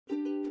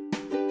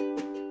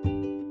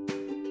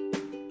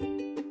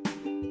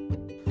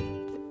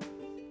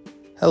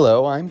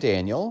Hello, I'm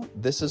Daniel.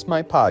 This is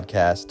my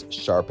podcast,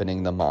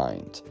 Sharpening the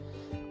Mind.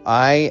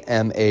 I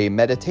am a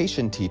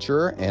meditation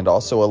teacher and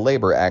also a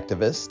labor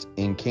activist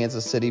in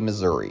Kansas City,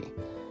 Missouri.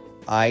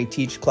 I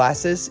teach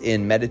classes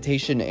in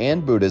meditation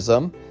and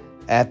Buddhism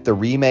at the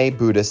Rime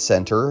Buddhist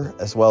Center,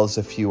 as well as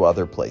a few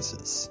other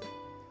places.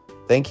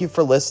 Thank you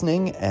for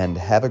listening and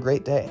have a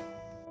great day.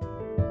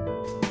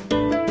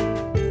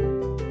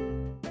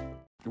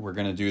 We're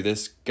going to do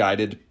this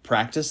guided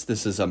practice.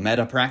 This is a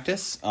metta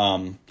practice.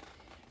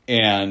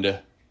 And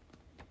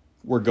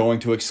we're going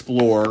to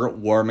explore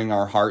warming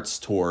our hearts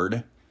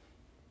toward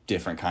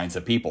different kinds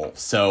of people.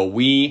 So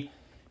we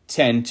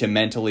tend to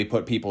mentally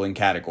put people in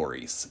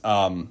categories.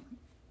 And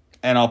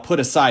I'll put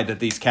aside that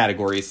these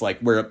categories, like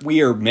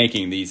we are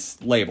making these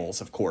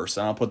labels, of course,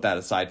 and I'll put that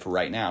aside for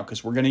right now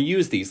because we're going to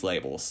use these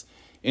labels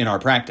in our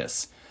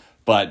practice.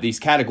 But these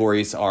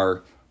categories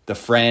are the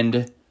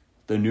friend,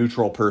 the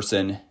neutral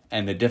person,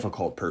 and the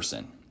difficult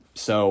person.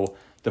 So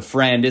the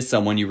friend is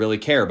someone you really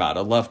care about,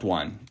 a loved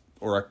one,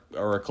 or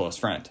a close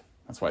friend.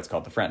 That's why it's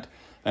called the friend.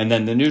 And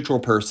then the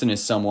neutral person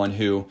is someone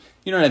who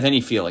you don't have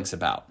any feelings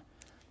about,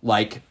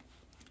 like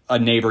a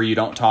neighbor you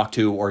don't talk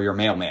to or your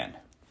mailman.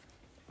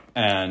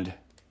 And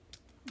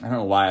I don't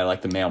know why I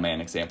like the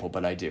mailman example,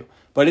 but I do.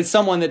 But it's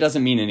someone that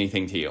doesn't mean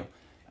anything to you.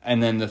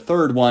 And then the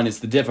third one is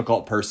the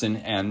difficult person,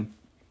 and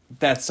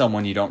that's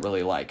someone you don't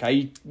really like.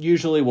 I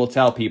usually will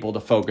tell people to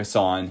focus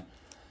on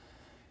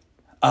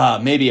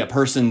maybe a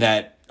person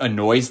that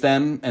annoys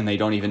them and they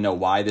don't even know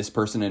why this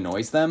person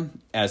annoys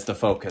them as the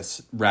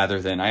focus,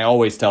 rather than, I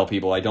always tell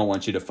people, I don't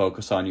want you to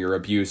focus on your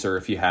abuser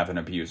if you have an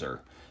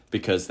abuser,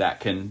 because that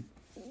can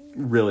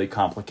really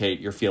complicate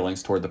your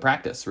feelings toward the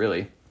practice,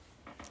 really.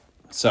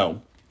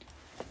 So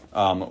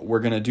we're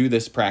going to do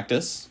this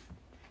practice,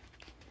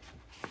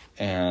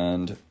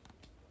 and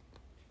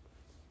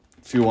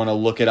if you want to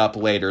look it up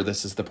later,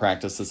 this is the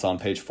practice that's on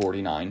page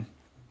 49.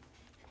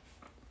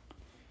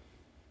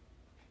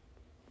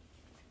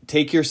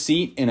 Take your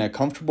seat in a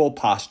comfortable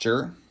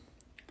posture,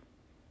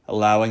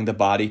 allowing the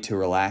body to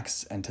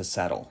relax and to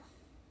settle.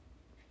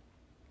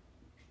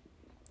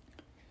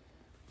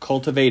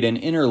 Cultivate an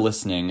inner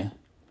listening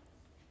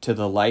to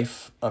the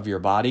life of your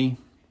body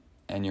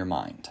and your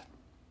mind.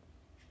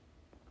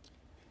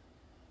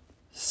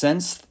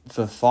 Sense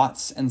the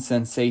thoughts and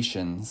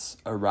sensations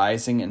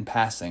arising and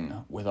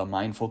passing with a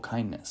mindful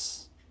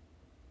kindness.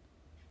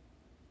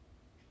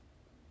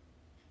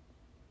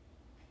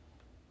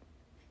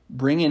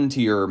 Bring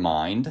into your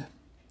mind,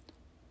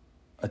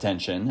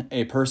 attention,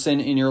 a person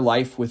in your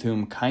life with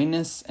whom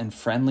kindness and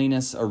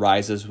friendliness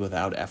arises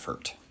without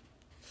effort.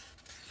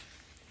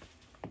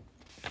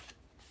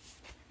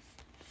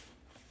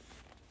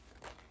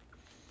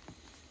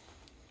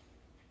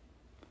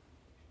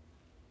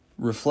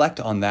 Reflect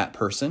on that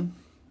person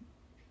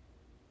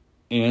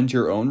and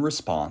your own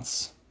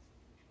response,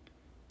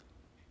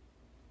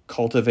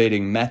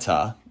 cultivating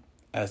metta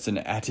as an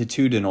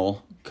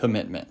attitudinal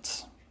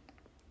commitment.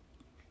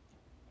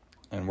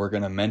 And we're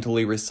going to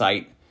mentally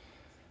recite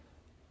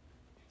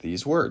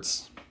these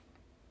words.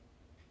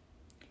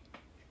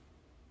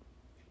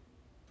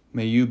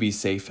 May you be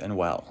safe and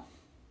well.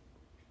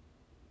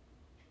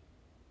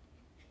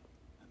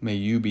 May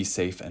you be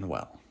safe and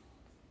well.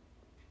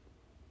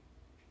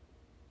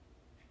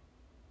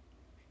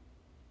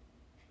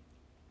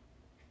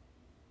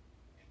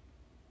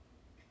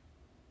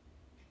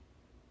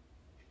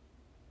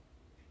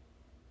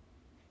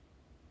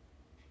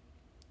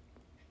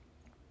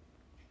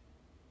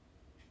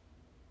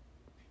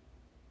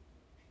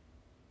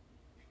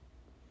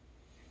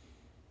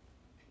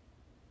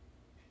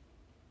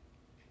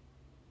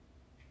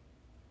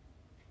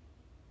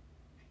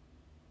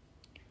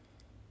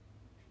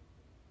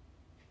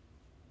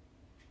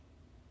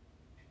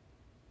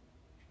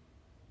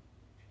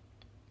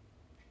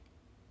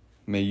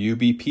 May you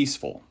be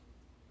peaceful.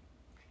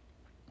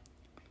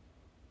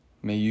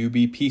 May you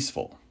be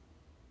peaceful.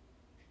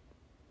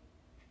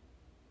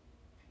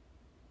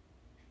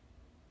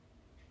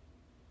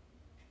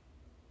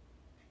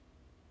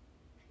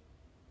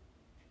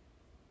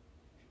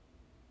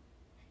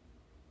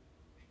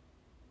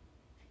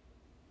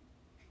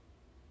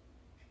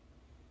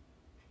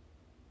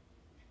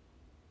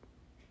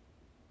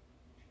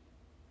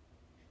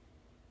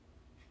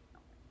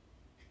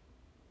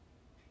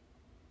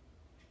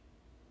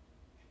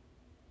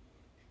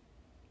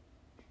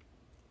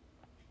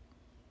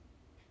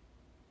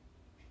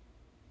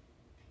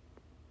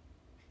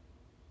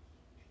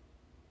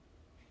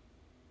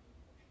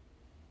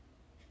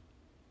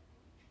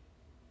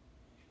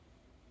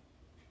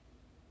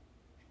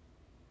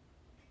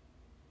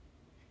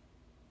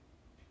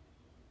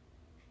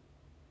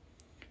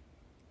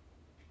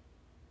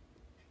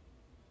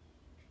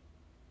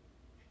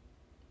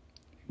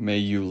 May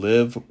you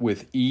live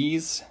with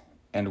ease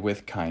and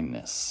with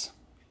kindness.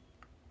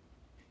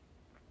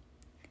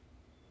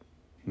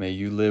 May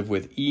you live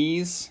with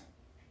ease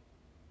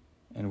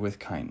and with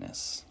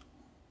kindness.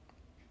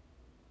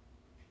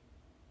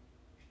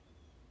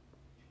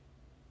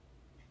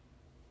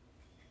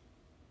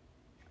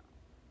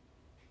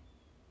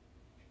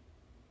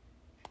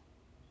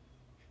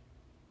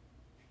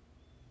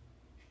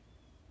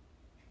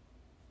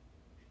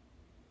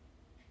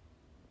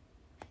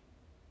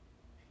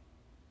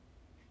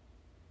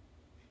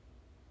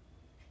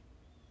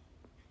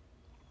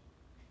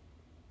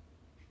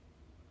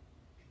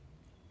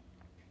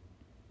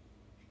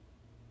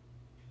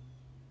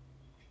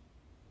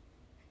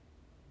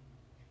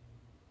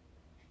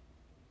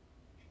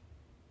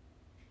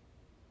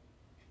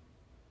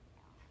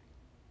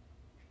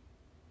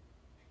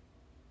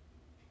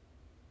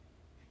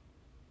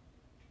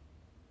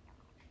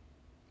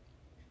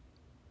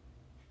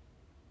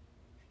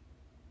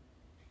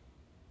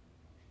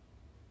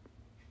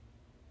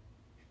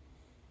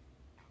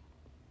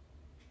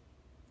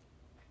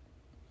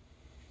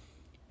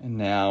 And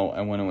now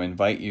I want to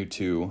invite you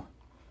to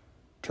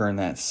turn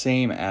that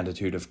same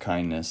attitude of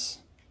kindness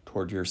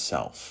toward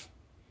yourself,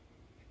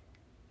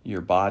 your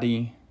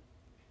body,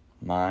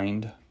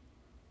 mind,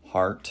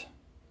 heart,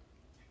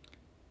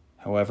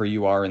 however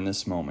you are in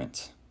this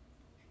moment,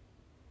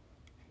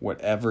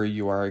 whatever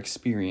you are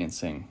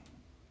experiencing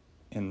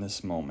in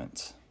this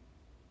moment.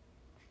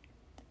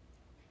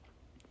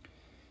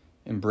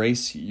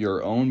 Embrace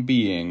your own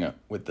being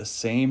with the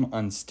same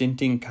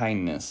unstinting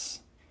kindness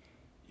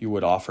you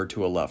would offer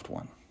to a loved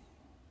one.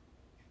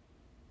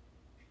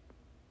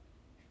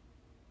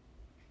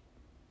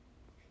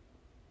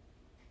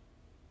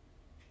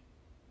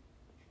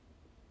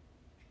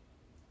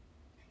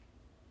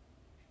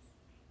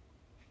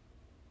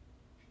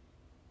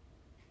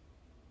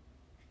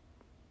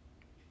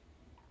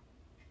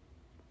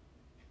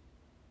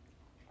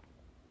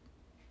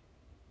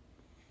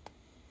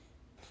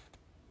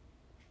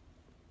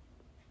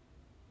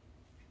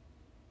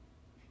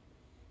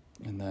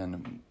 And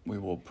then we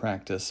will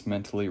practice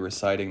mentally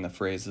reciting the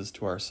phrases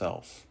to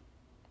ourselves.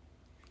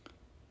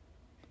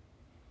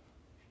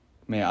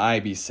 May I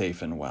be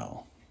safe and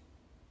well.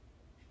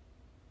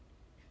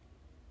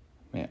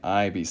 May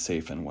I be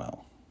safe and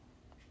well.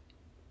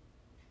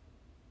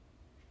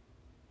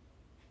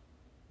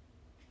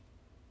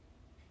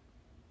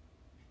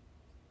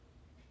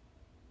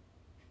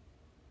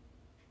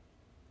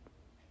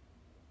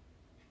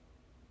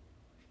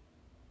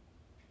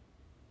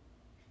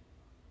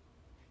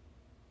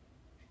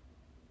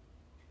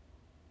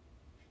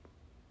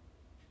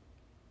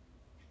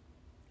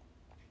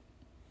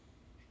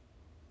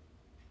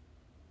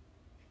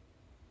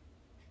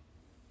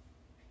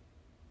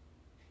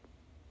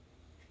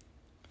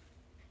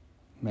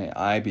 May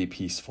I be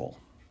peaceful.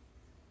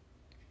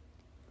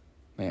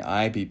 May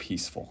I be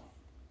peaceful.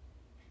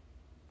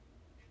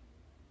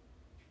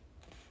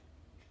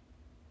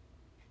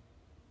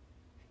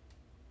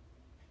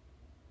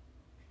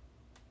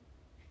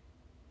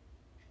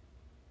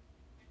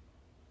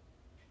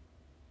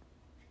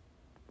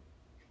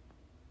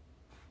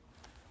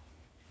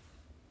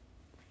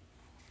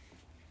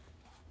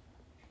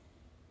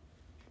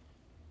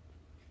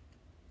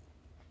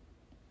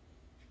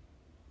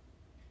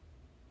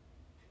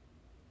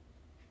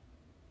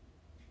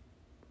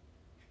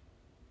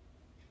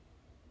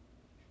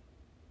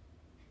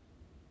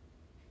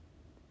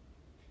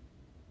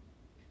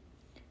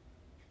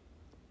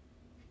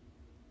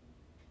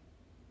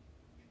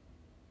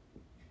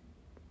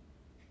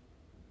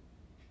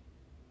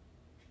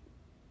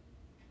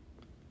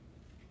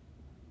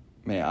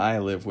 May I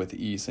live with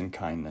ease and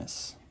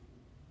kindness.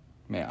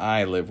 May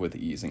I live with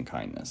ease and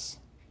kindness.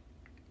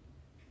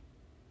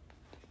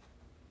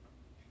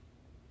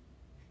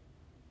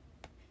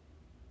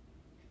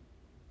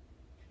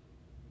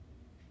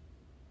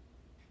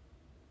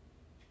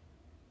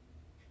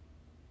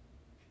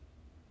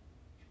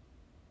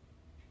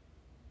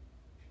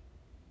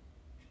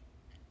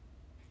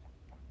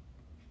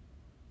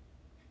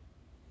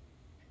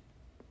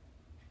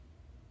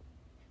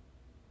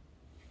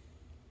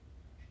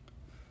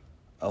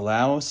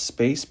 Allow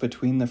space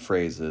between the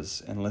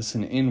phrases and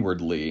listen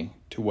inwardly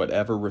to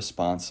whatever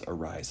response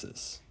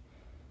arises.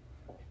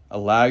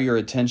 Allow your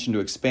attention to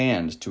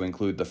expand to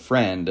include the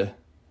friend,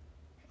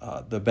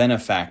 the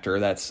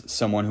benefactor, that's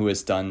someone who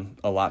has done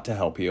a lot to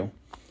help you,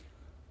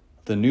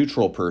 the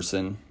neutral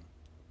person,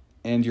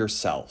 and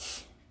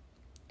yourself.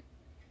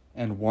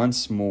 And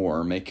once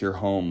more, make your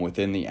home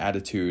within the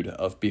attitude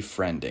of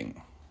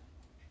befriending.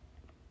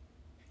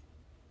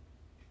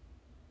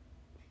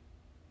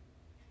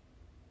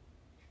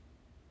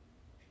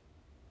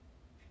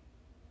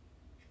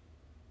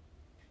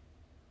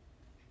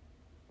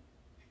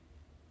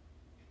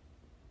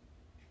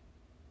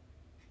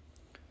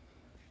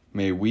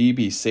 May we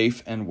be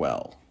safe and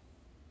well.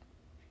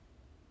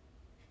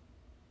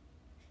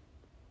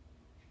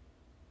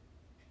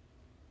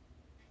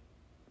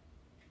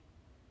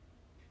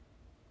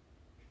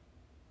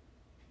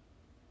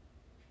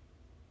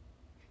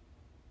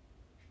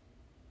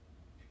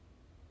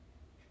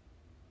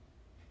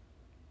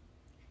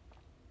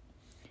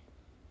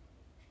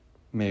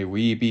 May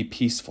we be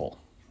peaceful.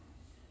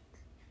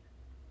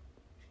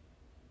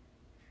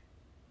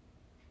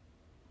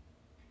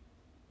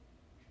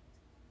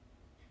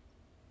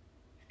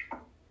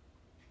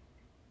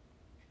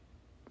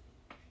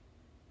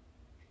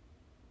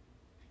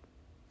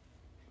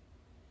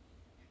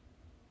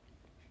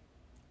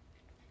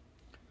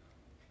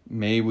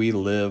 May we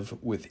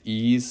live with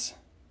ease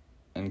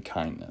and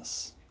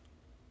kindness.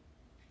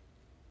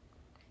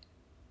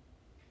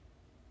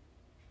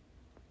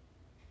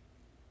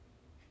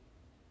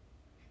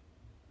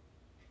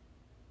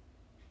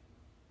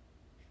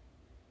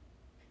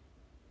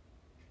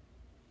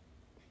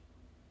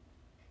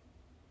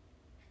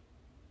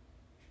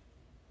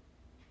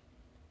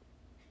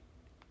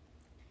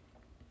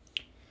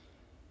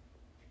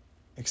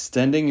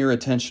 Extending your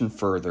attention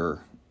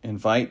further,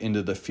 invite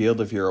into the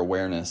field of your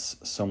awareness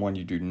someone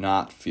you do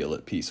not feel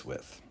at peace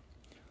with.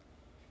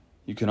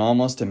 You can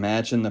almost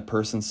imagine the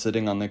person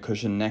sitting on the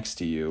cushion next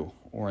to you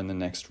or in the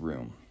next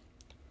room.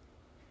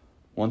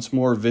 Once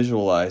more,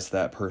 visualize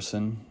that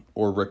person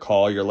or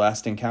recall your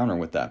last encounter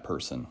with that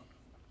person.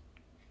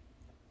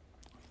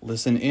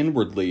 Listen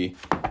inwardly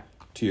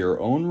to your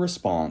own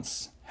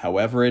response,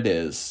 however it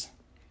is,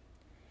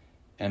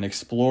 and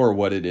explore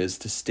what it is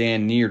to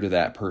stand near to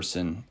that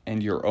person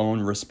and your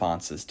own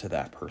responses to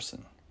that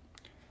person.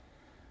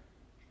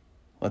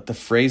 Let the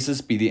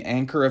phrases be the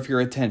anchor of your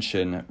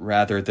attention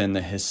rather than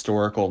the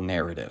historical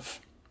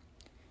narrative.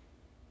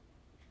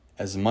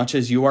 As much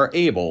as you are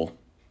able,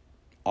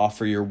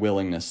 offer your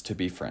willingness to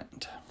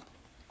befriend.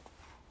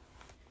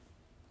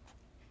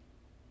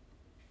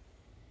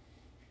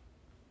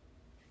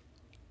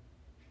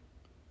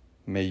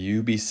 May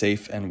you be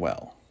safe and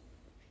well.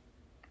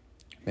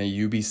 May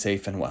you be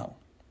safe and well.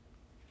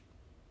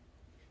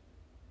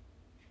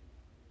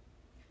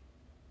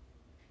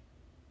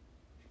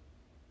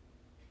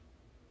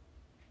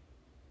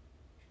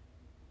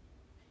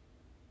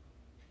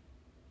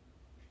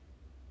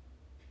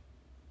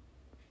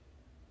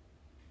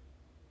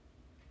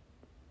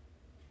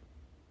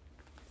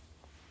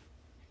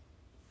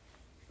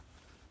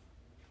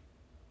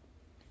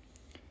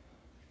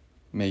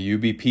 May you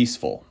be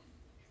peaceful.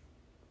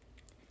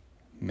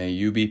 May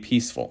you be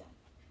peaceful.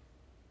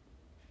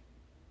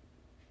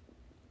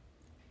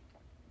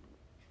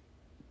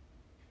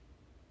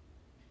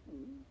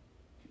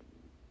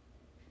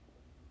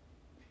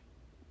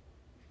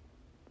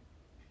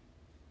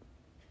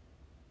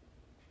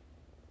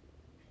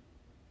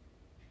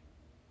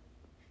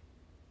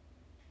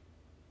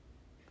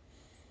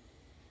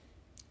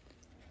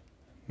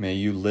 May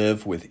you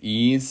live with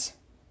ease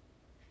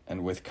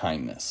and with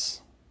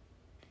kindness.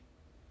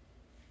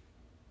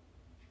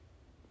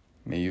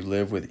 May you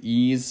live with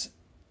ease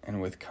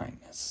and with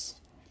kindness.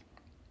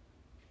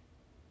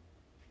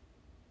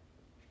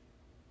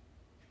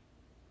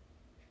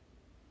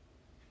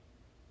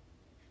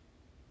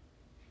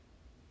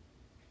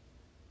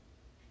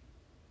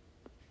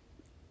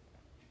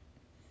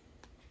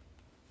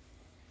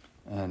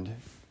 And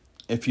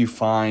if you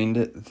find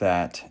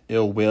that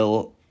ill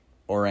will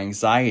or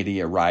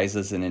anxiety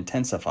arises and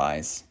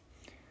intensifies,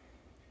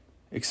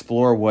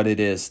 explore what it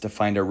is to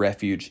find a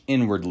refuge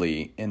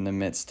inwardly in the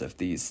midst of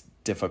these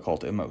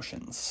difficult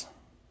emotions.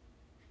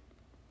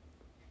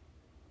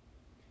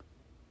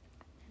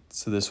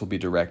 So this will be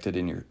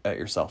directed at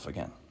yourself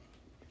again.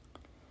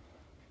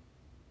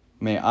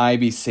 May I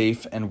be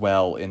safe and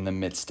well in the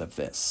midst of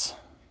this.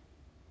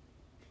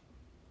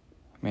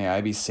 May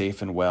I be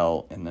safe and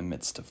well in the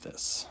midst of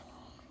this.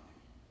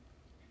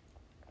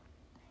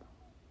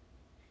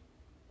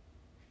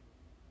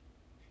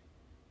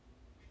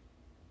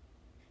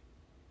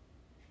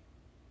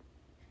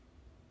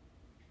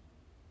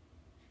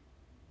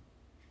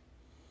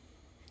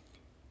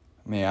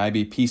 May I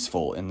be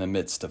peaceful in the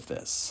midst of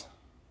this.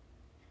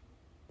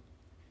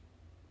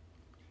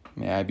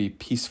 May I be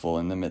peaceful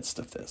in the midst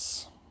of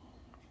this.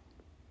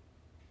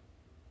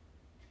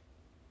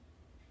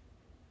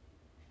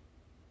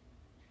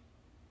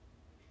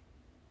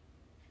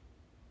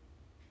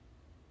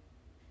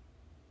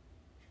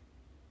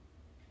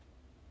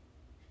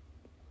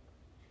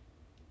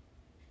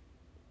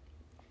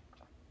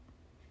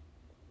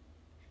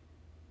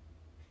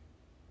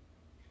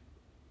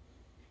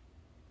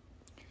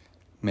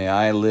 May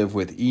I live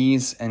with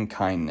ease and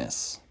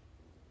kindness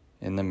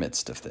in the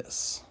midst of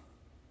this.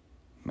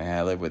 May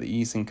I live with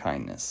ease and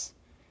kindness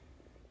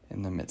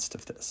in the midst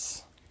of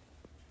this.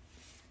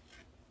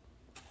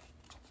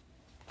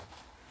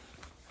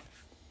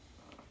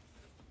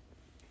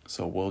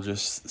 So we'll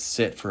just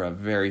sit for a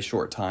very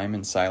short time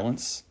in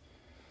silence.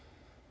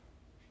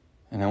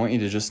 And I want you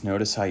to just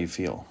notice how you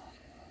feel.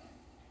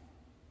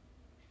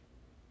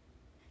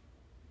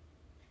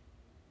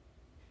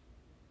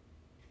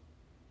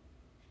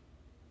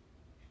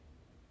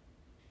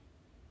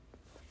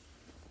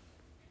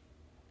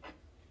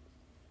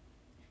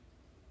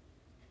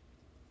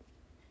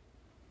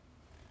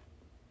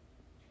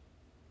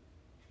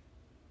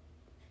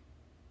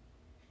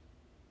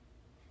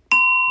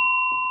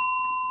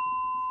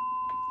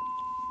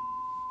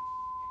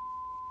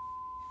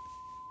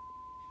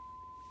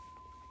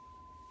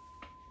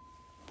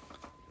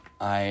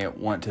 I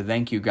want to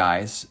thank you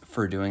guys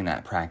for doing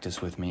that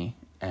practice with me,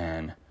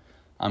 and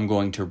I'm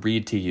going to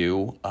read to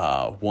you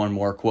one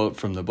more quote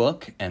from the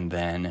book, and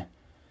then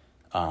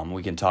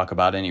we can talk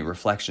about any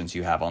reflections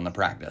you have on the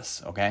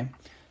practice, okay?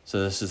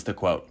 So this is the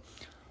quote.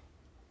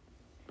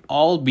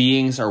 All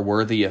beings are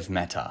worthy of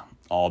metta.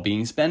 All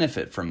beings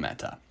benefit from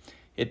metta.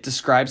 It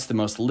describes the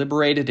most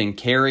liberated and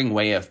caring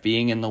way of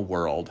being in the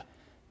world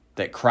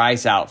that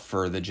cries out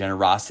for the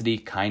generosity,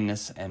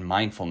 kindness, and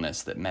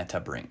mindfulness that metta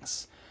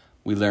brings.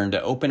 We learn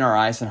to open our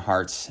eyes and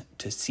hearts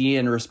to see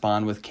and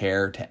respond with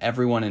care to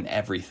everyone and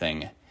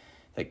everything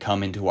that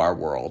come into our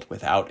world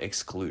without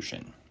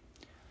exclusion.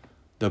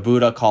 The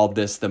Buddha called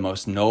this the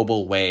most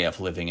noble way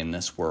of living in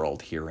this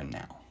world here and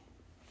now.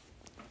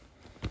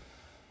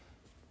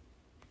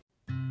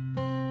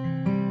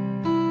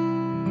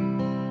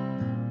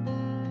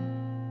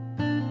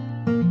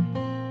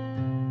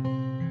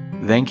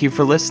 Thank you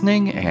for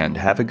listening and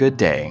have a good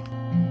day.